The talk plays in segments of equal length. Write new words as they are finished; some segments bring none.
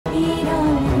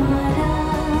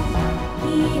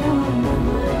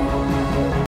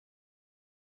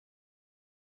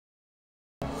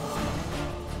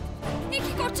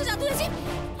কি করছো জাদুরাজি?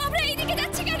 আমরা এইদিকে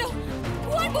যাচ্ছি কেন?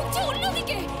 কুয়ার বকছে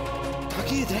অন্যদিকে।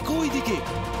 তাকিয়ে দেখো ওইদিকে।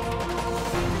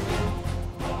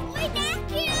 ওই দেখ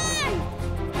কিরণ।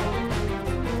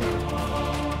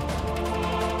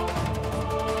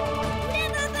 ওরে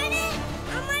বাবা রে,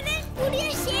 আমাদের পুড়িয়ে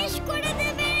শেষ করে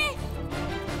দেবে।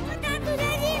 ও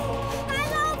জাদুরাজি,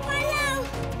 পালাও পালাও।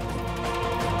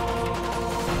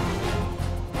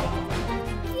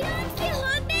 কিরণ কি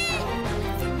হবে?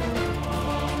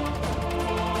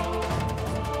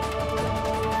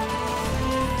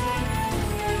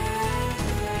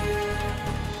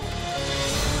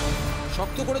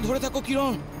 শক্ত করে ধরে থাকো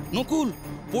কিরণ। নকুল,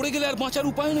 পড়ে গেলে আর বাঁচার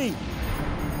উপায় নেই।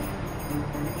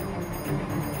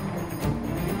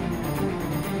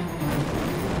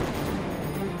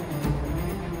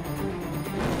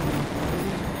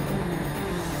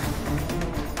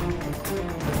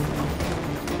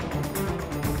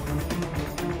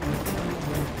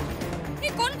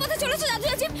 এই কোন পথে চলেছো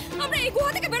জাদুরাজি? আমরা এই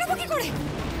গুহা থেকে বেরোবো কি করে?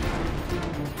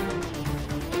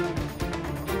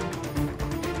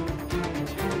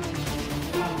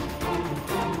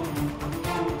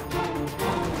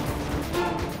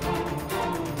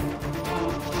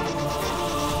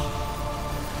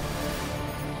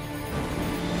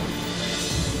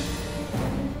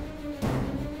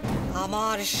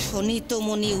 আমার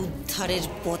শোণিতমণি উদ্ধারের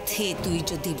পথে তুই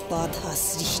যদি বাধা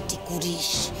সৃষ্টি করিস,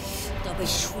 তবে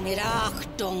শুনে রাখ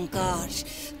টঙ্কার,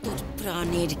 তোর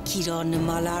প্রাণের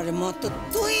কিরণমালার মতো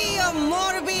তুইও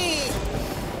মরবি।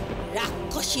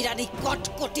 রাক্ষসীরানী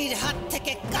কটকটির হাত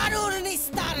থেকে কারোর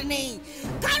নিস্তার নেই,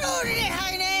 কারোর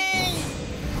রেহাই নেই।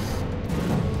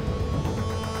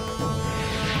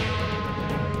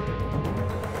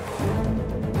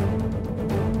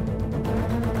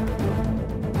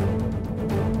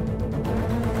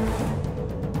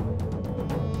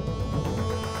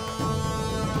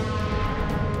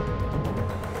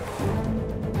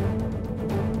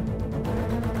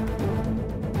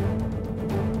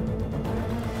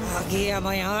 আগে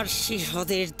আমায় আর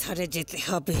হ্রদের ধারে যেতে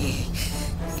হবে।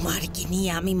 কুমারকে নিয়ে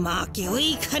আমি মাকে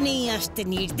ওইখানেই আসতে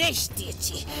নির্দেশ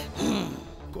দিয়েছি।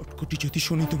 কটকটি যদি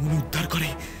শোণিতমণি উদ্ধার করে,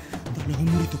 তাহলে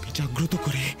অমৃতকে জাগ্রত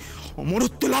করে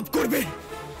অমরত্ব লাভ করবে।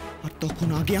 আর তখন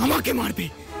আগে আমাকে মারবে।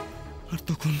 আর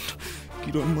তখন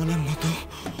কিরণমালার মতো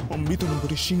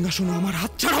অমৃতনগরের সিংহাসন আমার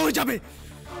হাতছাড়া হয়ে যাবে।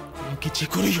 আমাকে যে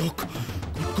করেই হোক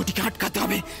কটকটিকে আটকাতে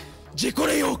হবে, যে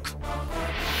করেই হোক।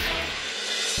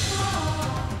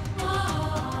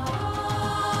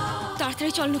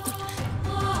 তাড়াতাড়ি চল নকুল।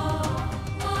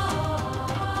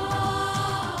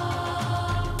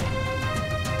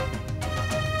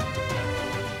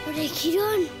 ওরে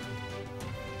কিরণ,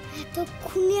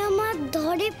 এতক্ষণে আমার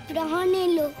ধরে প্রাণ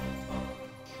এলো।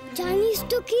 জানিস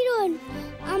তো কিরণ,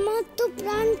 আমার তো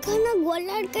প্রাণখানা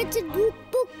গলার কাছে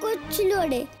ধুকপুক করছিল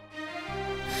রে।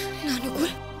 না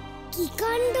নকুল, কি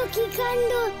কাণ্ড কি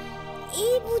কাণ্ড,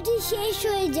 এই বুঝি শেষ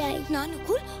হয়ে যায়। না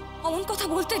নকুল, অমন কথা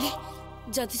বলতে নেই।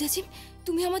 জাদুরাজি,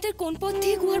 তুমি আমাদের কোন পথ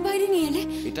দিয়ে গুহার বাইরে নিয়ে এলে?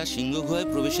 এটা সিংহ গুহায়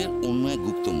প্রবেশের অন্য এক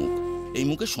গুপ্ত মুখ। এই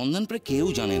মুখের সন্ধান প্রায় কেউ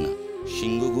জানে না।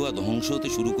 সিংহ গুহা ধ্বংস হতে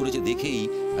শুরু করেছে দেখেই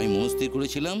আমি মনস্থির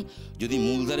করেছিলাম, যদি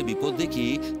মূলদ্বারে বিপদ দেখি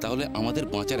তাহলে আমাদের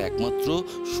বাঁচার একমাত্র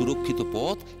সুরক্ষিত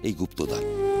পথ এই গুপ্তদ্বার।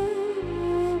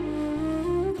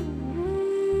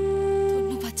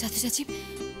 ধন্যবাদ জাদুরাজি,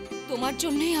 তোমার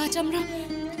জন্যই আজ আমরা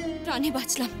প্রাণে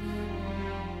বাঁচলাম।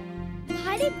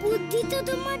 ভারী বুদ্ধি তো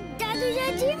তোমার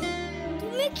জাদুরাজি।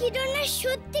 তুমি কিরণের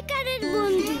সত্যিকারের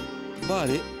বন্ধু।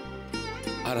 বারে,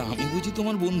 আর আমি বুঝি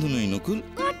তোমার বন্ধু নই নকুল?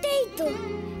 কটেই তো,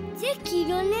 যে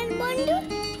কিরণের বন্ধু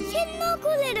সে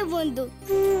নকুলের বন্ধু।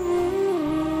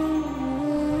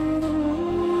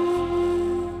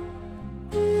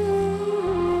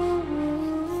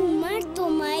 কুমার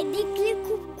তোমায় দেখলে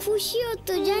খুব খুশি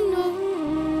হতো জানো।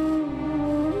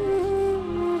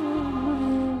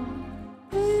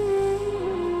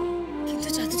 কিন্তু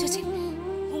জাদুরাজি,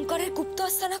 হুঙ্কারের গুপ্ত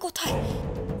আস্তানা কোথায়?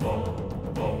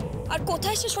 আর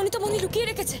কোথায় সে শোণিতমণি লুকিয়ে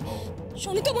রেখেছে?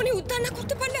 শোণিতমণি উদ্ধার না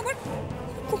করতে পারলে আমার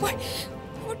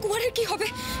কুমারের কি হবে?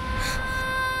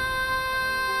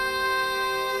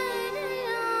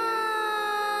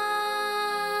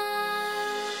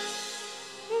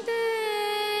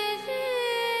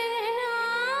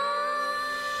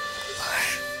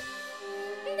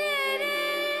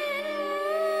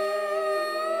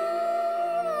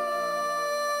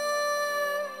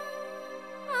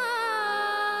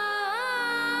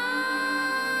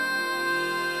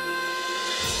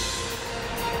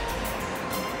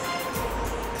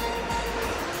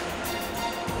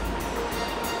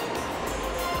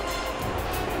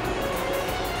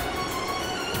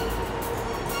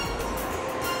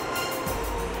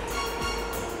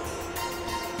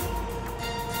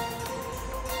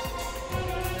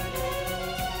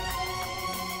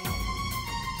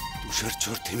 ধ্বংসের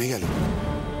ঝড় থেমে গেল।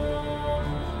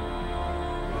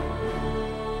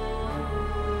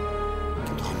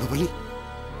 কিন্তু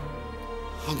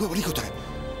অম্ববলি কোথায়?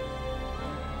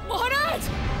 মহারাজ,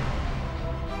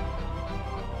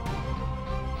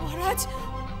 মহারাজ,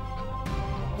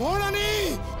 মহারানী!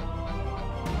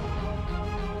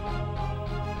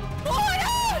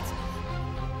 মহারাজ,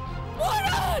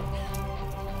 মহারাজ,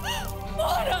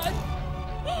 মহারাজ,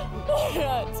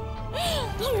 মহারাজ,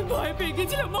 আমি ভয় পেয়ে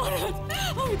গেছিলাম মহারাজ,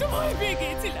 আমি তো ভয় পেয়ে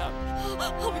গিয়েছিলাম।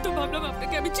 আমি তো ভাবলাম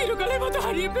আপনাকে আমি চিরকালের মতো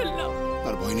হারিয়ে ফেললাম।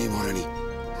 আর ভয় নেই মহারানী,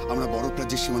 আমরা বরফ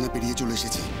রাজ্যের সীমানা পেরিয়ে চলে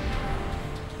এসেছি।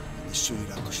 নিশ্চয়ই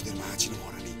রাক্ষসীদের মায়া ছিল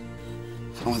মহারানী,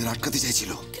 আমাদের আটকাতে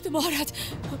চাইছিল। কিন্তু মহারাজ,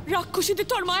 রাক্ষসীদের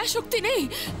তো আর মায়া শক্তি নেই,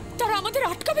 তারা আমাদের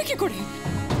আটকাবে কি করে?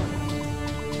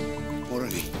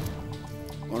 মহারানী,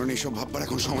 এসব ভাববার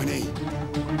এখন সময় নেই।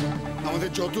 আমাদের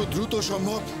যত দ্রুত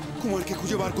সম্ভব কুমারকে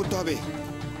খুঁজে বার করতে হবে।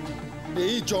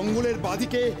 এই জঙ্গলের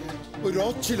বাদিকে ওই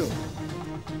হ্রদ ছিল,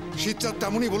 শীতচাঁদ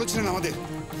তেমনই বলেছিলেন আমাদের।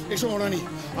 এসো মহারানী,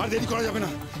 আর দেরি করা যাবে না,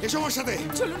 এসো আমার সাথে।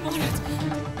 চলুন মহারাজ।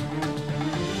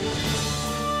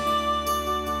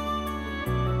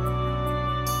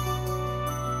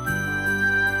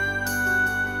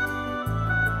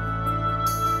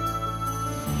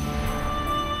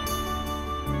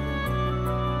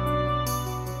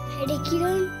 আরে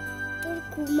কিরণ, তোর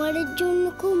কুমারের জন্য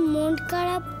খুব মন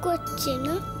খারাপ করছে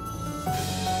না?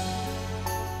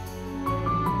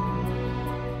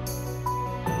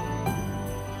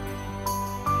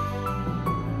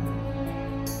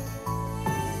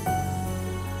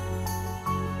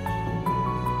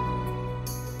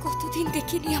 কতদিন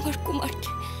দেখিনি আমার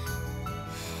কুমারকে।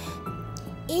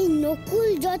 এই নকুল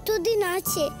যতদিন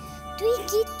আছে তুই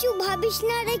কিচ্ছু ভাবিস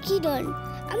না রে কিরণ।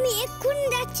 আমি এক্ষুনি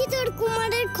যাচ্ছি তোর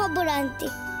কুমারের খবর আনতে।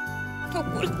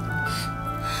 নকুল,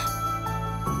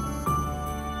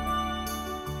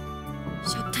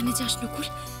 সাবধানে যাস নকুল।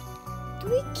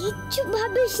 তুই কিচ্ছু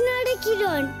ভাবিস না রে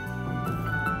কিরণ।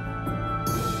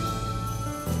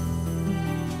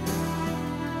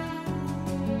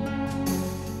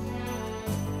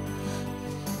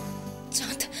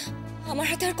 চাঁদ, আমার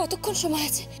হাতে আর কতক্ষণ সময়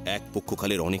আছে? এক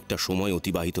পক্ষকালের অনেকটা সময়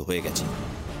অতিবাহিত হয়ে গেছে।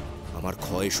 আমার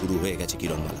ক্ষয় শুরু হয়ে গেছে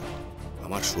কিরণমালা।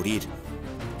 আমার শরীর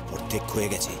অর্ধেক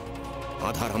হয়ে গেছে,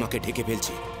 আধার আমাকে ঢেকে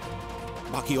ফেলছে।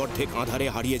 বাকি অর্ধেক আধারে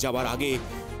হারিয়ে যাবার আগে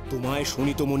তোমায়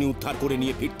শোণিতমণি উদ্ধার করে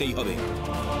নিয়ে ফিরতেই হবে,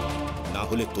 না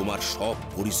হলে তোমার সব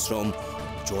পরিশ্রম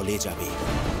জলে যাবে।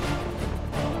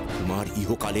 তোমার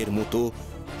ইহকালের মতো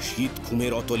শীত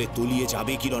ঘুমের অতলে তলিয়ে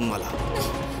যাবে কিরণমালা।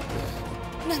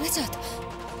 না না চাঁদ,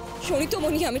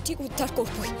 শোণিতমণি আমি ঠিক উদ্ধার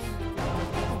করবই।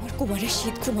 আমার কুমারের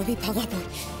শীত ঘুম আমি ভাঙাবই।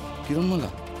 কিরণমালা,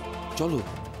 চলো,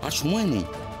 আর সময় নেই।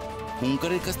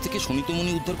 হুঙ্কারের কাছ থেকে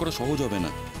শোণিতমণি উদ্ধার করা সহজ হবে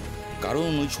না, কারণ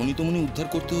ওই শোণিতমণি উদ্ধার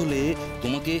করতে হলে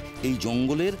তোমাকে এই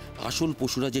জঙ্গলের আসল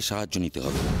পশুরাজের সাহায্য নিতে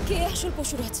হবে। কে আসল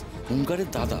পশুরাজ? হুঙ্কারের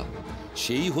দাদা,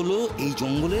 সেই হলো এই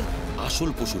জঙ্গলের আসল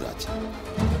পশুরাজ।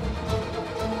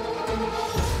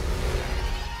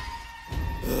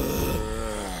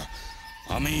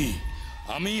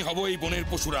 আমি হব এই বনের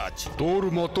পশুরাজ। তোর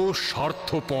মতো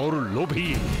স্বার্থপর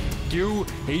লোভী কেউ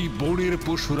এই বনের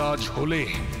পশুরাজ হলে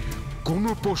কোনো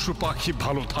পশু পাখি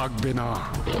ভালো থাকবে না।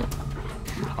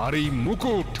 আর এই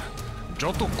মুকুট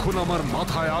যতক্ষণ আমার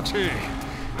মাথায় আছে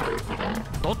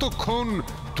ততক্ষণ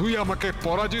তুই আমাকে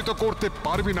পরাজিত করতে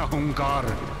পারবি না হুঙ্কার।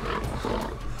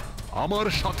 আমার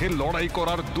সাথে লড়াই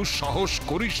করার দুঃসাহস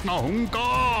করিস না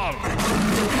হুঙ্কার।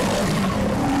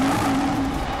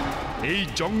 এই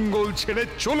জঙ্গল ছেড়ে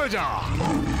চলে যা।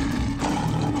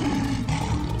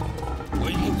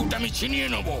 ওই মুকুট আমি ছিনিয়ে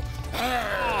নেব।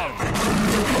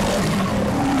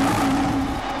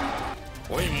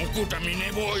 ওই মুকুট আমি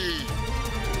নেবই।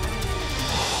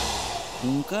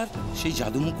 হুঙ্কার সেই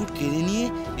জাদু মুকুট কেড়ে নিয়ে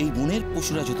এই বনের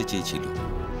পশুরাজ হতে চেয়েছিল,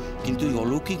 কিন্তু ওই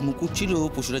অলৌকিক মুকুট ছিল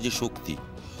পশুরাজের শক্তি।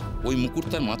 ওই মুকুট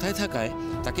তার মাথায় থাকায়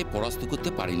তাকে পরাস্ত করতে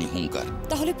পারেনি হুঙ্কার।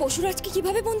 তাহলে পশুরাজকে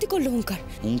কিভাবে বন্দী করলো হুঙ্কার?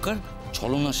 হুঙ্কার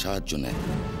ছলনার সাহায্য নেয়,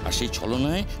 আর সেই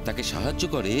ছলনায় তাকে সাহায্য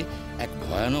করে এক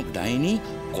ভয়ানক ডাইনি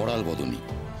করাল বদনী,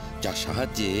 যার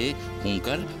সাহায্যে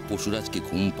হুঙ্কার পশুরাজকে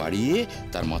ঘুম পাড়িয়ে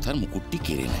তার মাথার মুকুটটি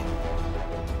কেড়ে নেয়।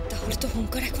 তাহলে তো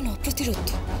হুঙ্কার এখন অপ্রতিরোধ্য।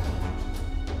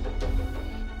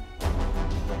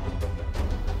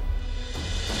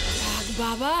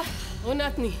 বাবা, ও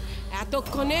নাতনি,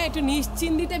 এতক্ষণে একটু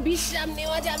নিশ্চিন্তিতে বিশ্রাম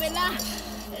নেওয়া যাবে না?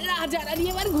 রাজারা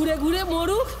নিয়ে এবার ঘুরে ঘুরে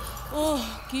মরুক। ও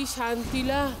কি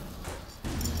শান্তিলা।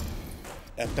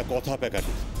 একটা কথা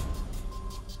প্যাকাটি,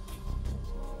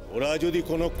 ওরা যদি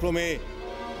কোনো ক্রমে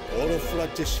বরফ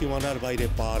রাজ্যের সীমানার বাইরে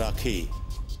পা রাখে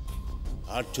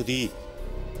আর যদি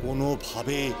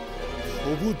কোনোভাবে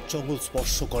সবুজ জঙ্গল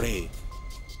স্পর্শ করে,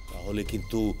 তাহলে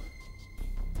কিন্তু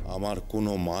আমার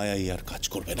কোনো মায়াই আর কাজ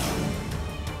করবে না।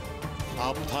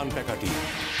 সাবধান প্যাকাটি।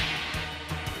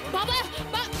 বাবা,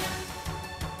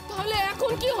 তাহলে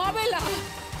এখন কি হবে? না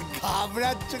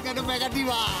ঘাবড়াচ্ছ কেন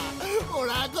প্যাকাটিমা?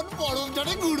 ওরা এখন বরফ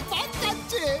জলে ঘুরপাক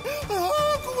খাচ্ছে,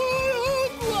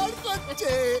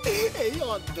 করছে। এই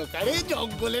অন্ধকারে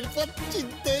জঙ্গলের পথ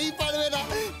চিনতেই পারবে না।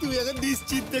 তুমি এখন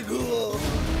নিশ্চিন্তে ঘুমো।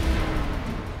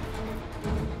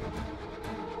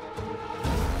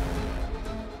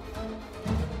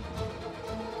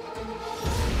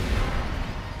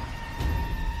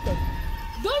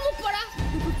 দৌড় করা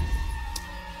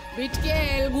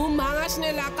বিটকেল, ঘুম ভাঙাস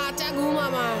নেলা, কাঁচা ঘুম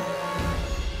আমার।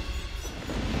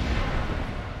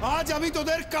 আজ আমি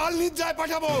তোদের কাল নিদ্রায়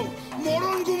পাঠাবো,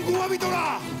 মরণ ঘুম ঘুমাবি তোরা।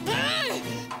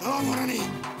 মরানি,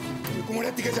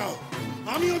 কুমারের দিকে যাও,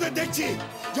 আমি ওদের দেখছি।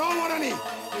 যাও মরানি।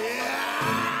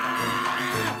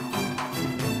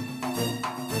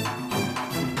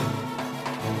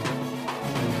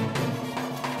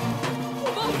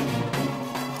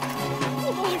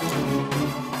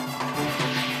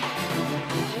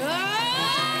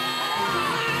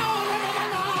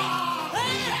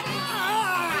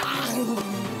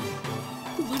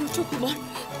 কুমার,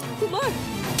 কুমার,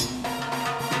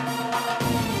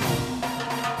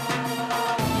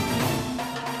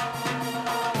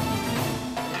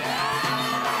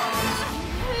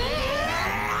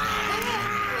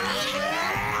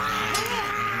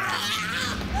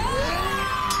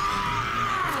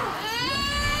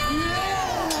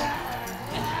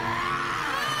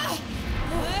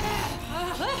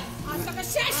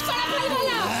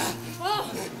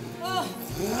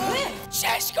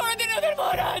 শেষ করে দিন ওদের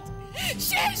মহারাজ,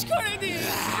 শেষ করে দিন।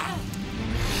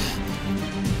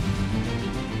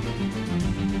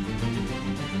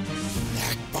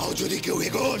 এক পাও যদি কেউ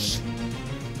এগোস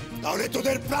তাহলে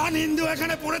তোদের প্রাণ হিন্দু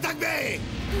এখানে পড়ে থাকবে।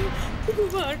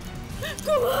 কুমার,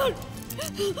 কুমার,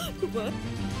 কুমার।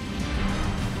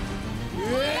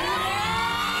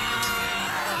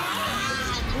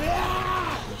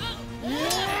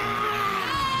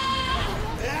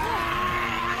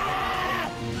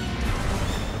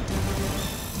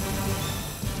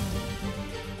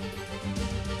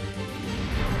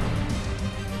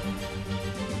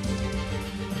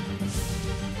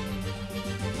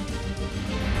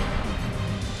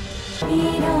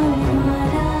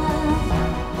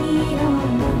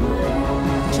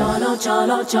 চলো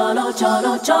চলো চলো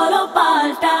চলো চলো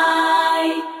পাল্টা।